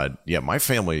 But yeah, my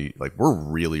family, like, we're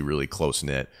really, really close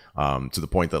knit, to the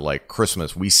point that like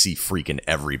Christmas, we see freaking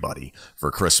everybody for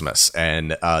Christmas,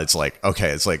 and it's like, okay,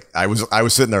 it's like I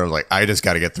was sitting there, I was like, I just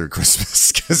got to get through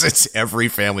Christmas because it's every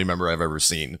family member I've ever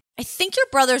seen. I think your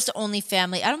brother's the only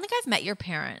family. I don't think I've met your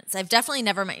parents. I've definitely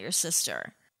never met your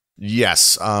sister.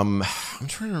 Yes. I'm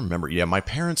trying to remember. Yeah, my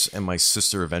parents and my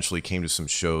sister eventually came to some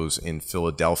shows in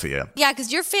Philadelphia. Yeah,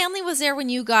 because your family was there when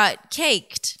you got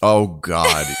caked. Oh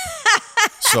God.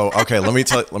 So okay, let me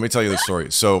tell you the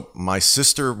story. So my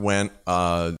sister went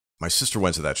to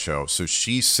that show. So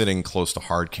she's sitting close to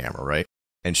hard camera, right?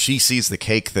 And she sees the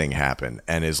cake thing happen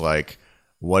and is like,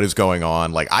 what is going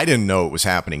on? Like, I didn't know it was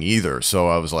happening either. So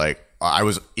I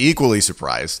was equally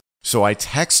surprised. So I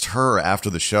text her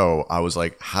after the show. I was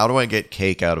like, how do I get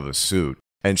cake out of a suit?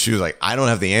 And she was like, I don't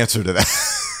have the answer to that.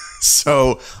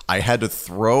 So I had to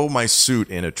throw my suit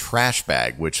in a trash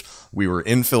bag, which we were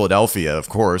in Philadelphia, of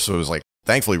course. So it was like,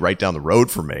 thankfully right down the road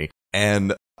from me.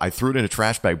 And I threw it in a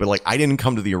trash bag, but like I didn't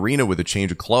come to the arena with a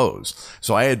change of clothes.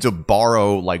 So I had to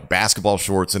borrow like basketball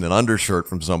shorts and an undershirt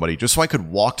from somebody just so I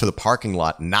could walk to the parking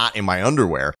lot, not in my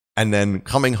underwear. And then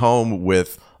coming home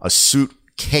with a suit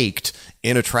caked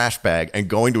in a trash bag and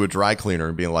going to a dry cleaner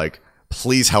and being like,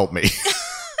 please help me.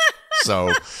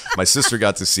 So my sister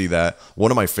got to see that.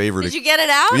 One of my favorite. Did you get it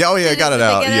out? Yeah, oh yeah, I got it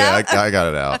out. I got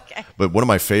it out. Okay. But one of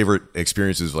my favorite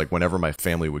experiences, like whenever my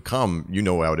family would come, you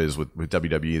know how it is with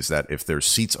WWE, is that if there's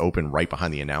seats open right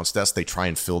behind the announce desk, they try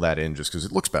and fill that in just because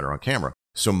it looks better on camera.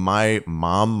 So my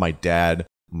mom, my dad,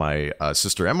 my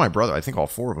sister, and my brother, I think all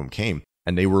four of them came.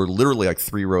 And they were literally like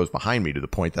 3 rows behind me to the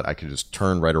point that I could just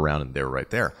turn right around and they're right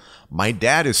there. My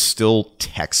dad is still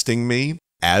texting me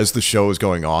as the show is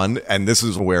going on. And this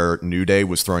is where New Day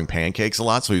was throwing pancakes a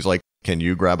lot. So he's like, can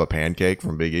you grab a pancake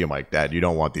from Big E? I'm like, Dad, you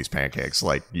don't want these pancakes.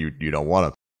 Like, you don't want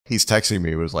them. He's texting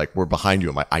me. He was like, we're behind you.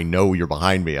 I'm like, I know you're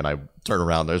behind me. And I turn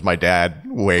around. There's my dad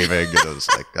waving. And it was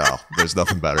like, oh, there's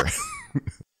nothing better.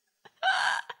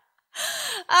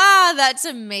 Ah, that's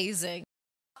amazing.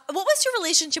 What was your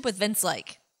relationship with Vince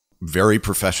like? Very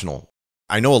professional.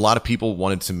 I know a lot of people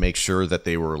wanted to make sure that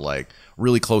they were like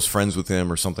really close friends with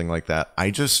him or something like that.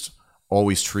 I just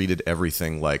always treated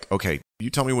everything like, okay, you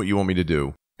tell me what you want me to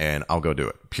do and I'll go do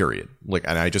it, period. Like,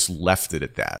 and I just left it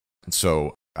at that. And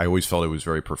so I always felt it was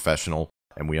very professional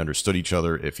and we understood each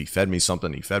other. If he fed me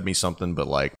something, he fed me something. But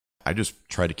like, I just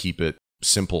try to keep it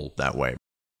simple that way.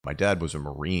 My dad was a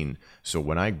Marine. So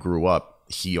when I grew up,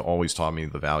 he always taught me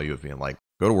the value of being like,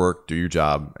 go to work, do your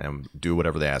job, and do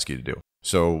whatever they ask you to do.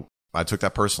 So I took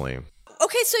that personally.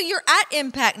 Okay, so you're at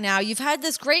Impact now. You've had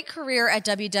this great career at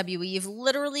WWE. You've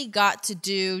literally got to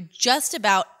do just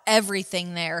about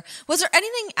everything there. Was there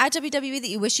anything at WWE that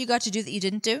you wish you got to do that you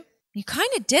didn't do? You kind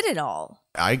of did it all.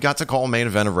 I got to call main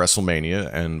event of WrestleMania,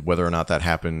 and whether or not that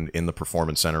happened in the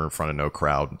Performance Center in front of no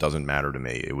crowd doesn't matter to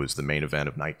me. It was the main event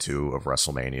of night 2 of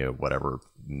WrestleMania, whatever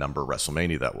number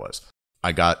WrestleMania that was.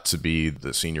 I got to be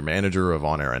the senior manager of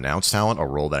on-air announce talent, a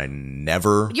role that I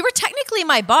never... You were technically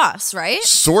my boss, right?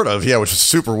 Sort of, yeah, which was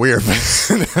super weird.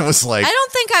 I was like... I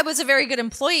don't think I was a very good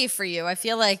employee for you. I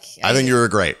feel like... I think you were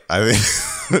great. I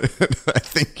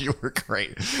think you were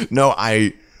great. No,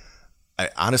 I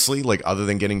honestly, like, other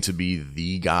than getting to be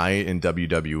the guy in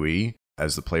WWE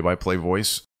as the play-by-play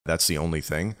voice, that's the only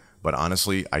thing. But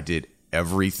honestly, I did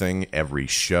everything, every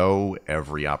show,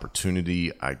 every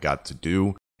opportunity I got to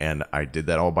do. And I did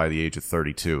that all by the age of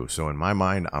 32. So in my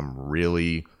mind, I'm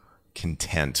really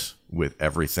content with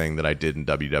everything that I did in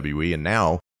WWE. And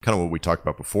now, kind of what we talked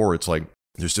about before, it's like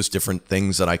there's just different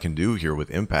things that I can do here with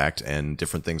Impact and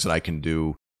different things that I can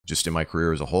do just in my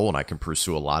career as a whole. And I can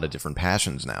pursue a lot of different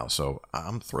passions now. So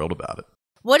I'm thrilled about it.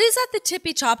 What is at the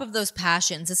tippy top of those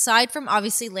passions, aside from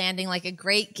obviously landing like a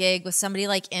great gig with somebody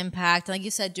like Impact, and like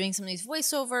you said, doing some of these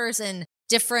voiceovers and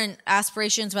different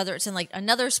aspirations, whether it's in like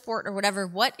another sport or whatever,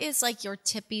 what is like your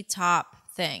tippy top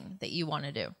thing that you want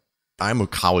to do? I'm a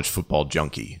college football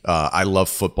junkie. I love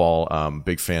football.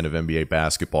 Big fan of NBA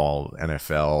basketball,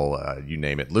 NFL, you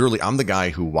name it. Literally, I'm the guy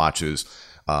who watches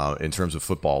in terms of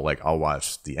football. Like I'll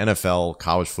watch the NFL,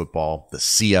 college football, the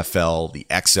CFL, the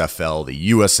XFL,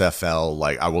 the USFL.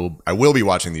 Like I will be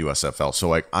watching the USFL. So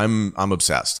like I'm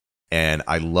obsessed, and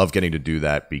I love getting to do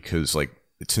that because like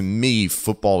to me,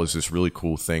 football is this really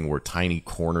cool thing where tiny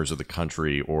corners of the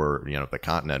country or, you know, the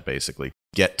continent basically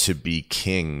get to be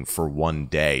king for one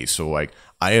day. So like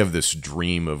I have this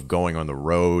dream of going on the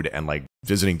road and like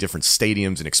visiting different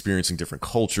stadiums and experiencing different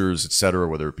cultures, etc.,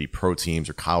 whether it be pro teams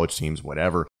or college teams,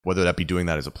 whatever, whether that be doing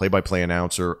that as a play-by-play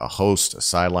announcer, a host, a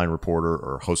sideline reporter,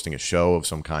 or hosting a show of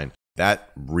some kind.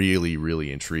 That really,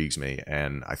 really intrigues me,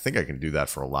 and I think I can do that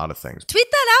for a lot of things.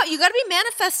 Tweet that out. You got to be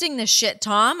manifesting this shit,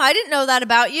 Tom. I didn't know that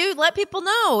about you. Let people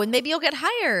know, and maybe you'll get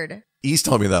hired. He's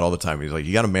telling me that all the time. He's like,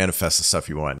 you got to manifest the stuff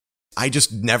you want. I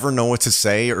just never know what to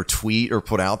say or tweet or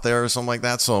put out there or something like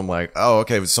that. So I'm like, oh,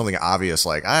 okay, if it's something obvious,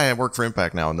 like I work for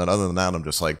Impact now. And then other than that, I'm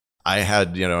just like, I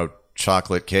had, you know,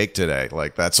 chocolate cake today.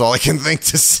 Like, that's all I can think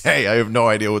to say. I have no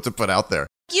idea what to put out there.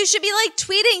 You should be like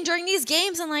tweeting during these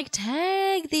games and like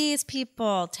tag these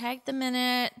people, tag them in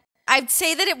it. I'd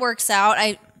say that it works out.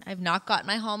 I've not got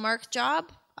my Hallmark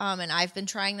job, and I've been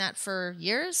trying that for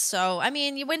years. So, I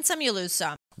mean, you win some, you lose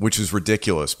some. Which is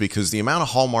ridiculous because the amount of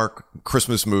Hallmark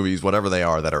Christmas movies, whatever they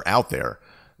are, that are out there,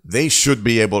 they should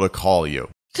be able to call you.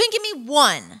 Couldn't give me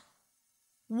one.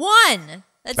 One.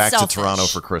 That's Back selfish. to Toronto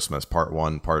for Christmas, part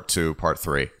 1, part 2, part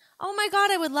 3. Oh my God,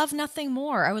 I would love nothing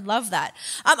more. I would love that.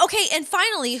 Okay, and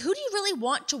finally, who do you really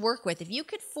want to work with? If you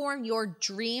could form your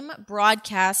dream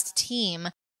broadcast team,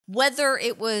 whether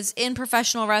it was in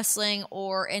professional wrestling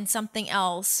or in something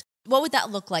else, what would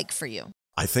that look like for you?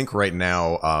 I think right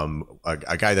now,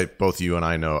 a guy that both you and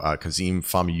I know, Kazim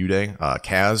Famuyude,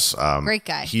 Kaz. Great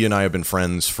guy. He and I have been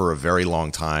friends for a very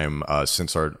long time,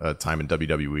 since our time in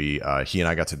WWE. He and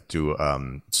I got to do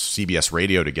CBS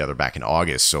radio together back in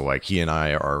August. So like he and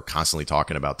I are constantly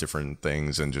talking about different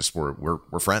things and just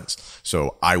we're friends.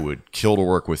 So I would kill to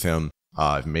work with him.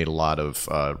 I've made a lot of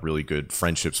really good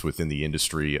friendships within the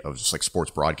industry of just like sports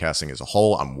broadcasting as a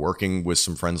whole. I'm working with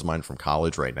some friends of mine from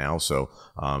college right now. So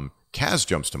Kaz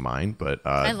jumps to mind, but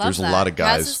there's a lot of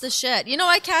guys. Kaz is the shit. You know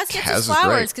what? Kaz gets his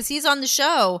flowers because he's on the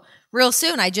show real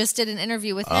soon. I just did an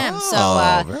interview with him.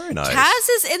 Oh, very nice.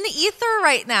 Kaz is in the ether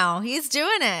right now. He's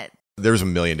doing it. There's a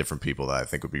million different people that I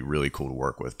think would be really cool to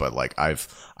work with, but like I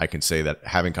can say that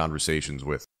having conversations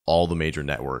with all the major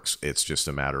networks, it's just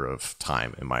a matter of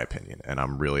time, in my opinion. And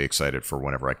I'm really excited for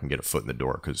whenever I can get a foot in the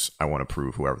door because I want to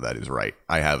prove whoever that is right.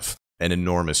 I have an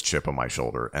enormous chip on my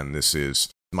shoulder, and this is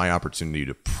my opportunity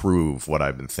to prove what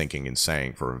I've been thinking and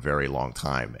saying for a very long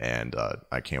time, and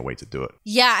I can't wait to do it.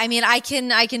 Yeah, I mean, I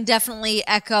can definitely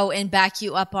echo and back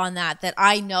you up on that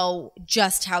I know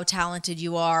just how talented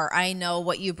you are. I know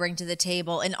what you bring to the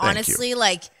table. And honestly,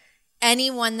 like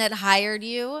anyone that hired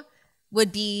you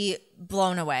would be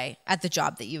blown away at the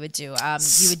job that you would do. You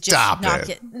would just knock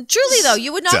it. Truly, though,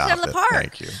 you would knock it out of the park.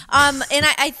 Thank you. And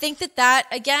I think that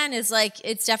again is like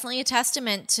it's definitely a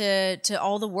testament to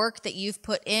all the work that you've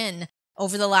put in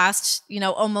over the last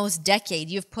almost decade.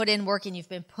 You've put in work and you've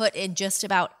been put in just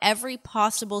about every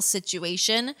possible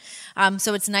situation.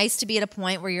 So it's nice to be at a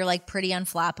point where you're like pretty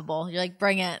unflappable. You're like,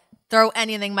 bring it, throw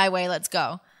anything my way, let's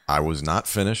go. I was not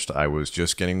finished. I was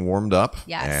just getting warmed up.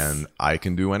 Yes. And I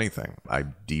can do anything. I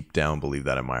deep down believe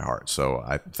that in my heart. So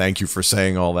I thank you for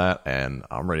saying all that, and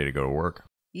I'm ready to go to work.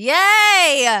 Yay!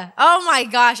 Oh my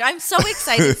gosh, I'm so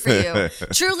excited for you.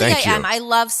 Truly, I am. I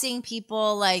love seeing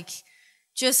people like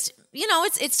just,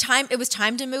 it's time. It was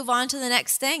time to move on to the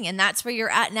next thing. And that's where you're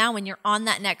at now when you're on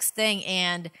that next thing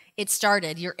and it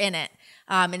started, you're in it.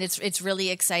 And it's really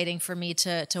exciting for me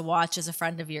to watch as a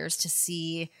friend of yours to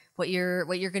see what you're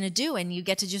going to do, and you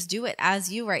get to just do it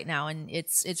as you right now. And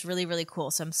it's really, really cool.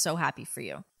 So I'm so happy for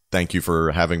you. Thank you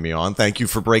for having me on. Thank you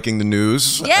for breaking the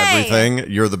news. Yay!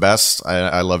 Everything. You're the best.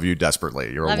 I love you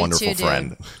desperately. You're love a wonderful you too,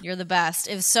 friend. Dude. You're the best.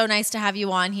 It was so nice to have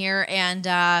you on here. And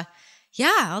I'll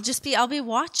be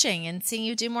watching and seeing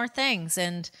you do more things.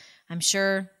 And I'm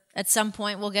sure at some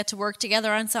point we'll get to work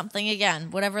together on something again,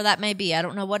 whatever that may be. I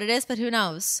don't know what it is, but who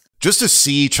knows? Just to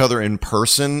see each other in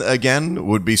person again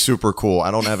would be super cool.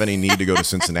 I don't have any need to go to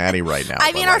Cincinnati right now.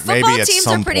 I mean, our football teams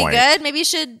are pretty good. Maybe you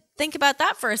should think about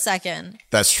that for a second.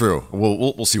 That's true.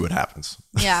 We'll see what happens.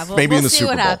 Yeah, maybe in the see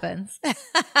Super what Bowl. Happens.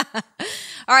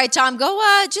 All right, Tom, go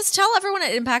just tell everyone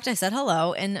at Impact I said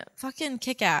hello and fucking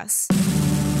kick ass.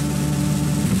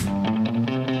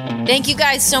 Thank you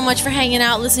guys so much for hanging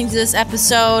out, listening to this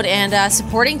episode, and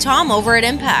supporting Tom over at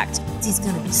Impact. He's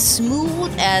going to be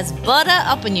smooth as butter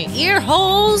up in your ear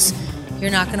holes.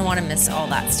 You're not going to want to miss all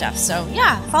that stuff. So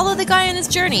yeah, follow the guy on his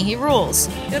journey. He rules.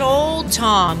 Good old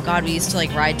Tom. God, we used to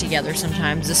like ride together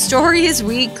sometimes. The stories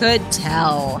we could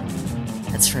tell.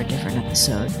 That's for a different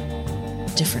episode.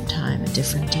 Different time, a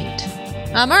different date.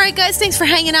 All right, guys, thanks for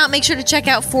hanging out. Make sure to check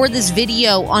out For This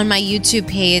Video on my YouTube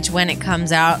page when it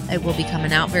comes out. It will be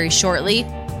coming out very shortly.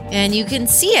 And you can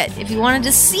see it if you wanted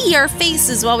to see our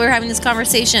faces while we were having this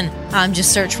conversation.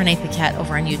 Just search Renee Paquette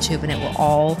over on YouTube and it will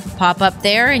all pop up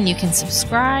there. And you can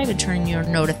subscribe and turn on your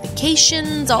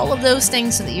notifications, all of those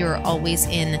things so that you're always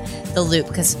in the loop.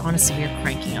 Because honestly, we are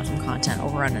cranking out some content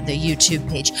over on the YouTube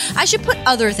page. I should put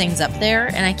other things up there,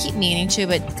 and I keep meaning to,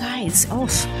 but guys,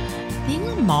 being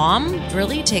a mom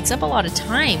really takes up a lot of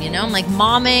time, you know? I'm like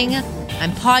momming,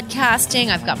 I'm podcasting,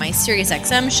 I've got my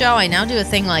SiriusXM show, I now do a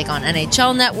thing like on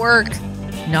NHL Network.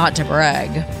 Not to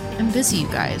brag. I'm busy, you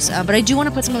guys. But I do want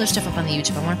to put some other stuff up on the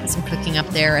YouTube. I want to put some cooking up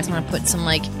there. I just want to put some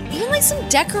even some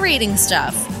decorating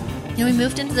stuff. You know, we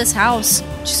moved into this house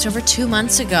just over 2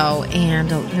 months ago, and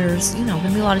there's, going to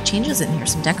be a lot of changes in here.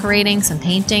 Some decorating, some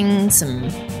painting, some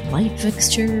light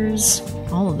fixtures,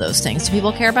 all of those things. Do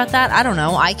people care about that? I don't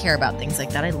know. I care about things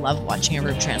like that. I love watching a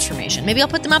room transformation. Maybe I'll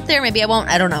put them up there. Maybe I won't.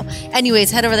 I don't know.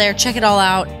 Anyways, head over there. Check it all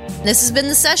out. This has been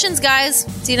The Sessions, guys.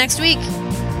 See you next week.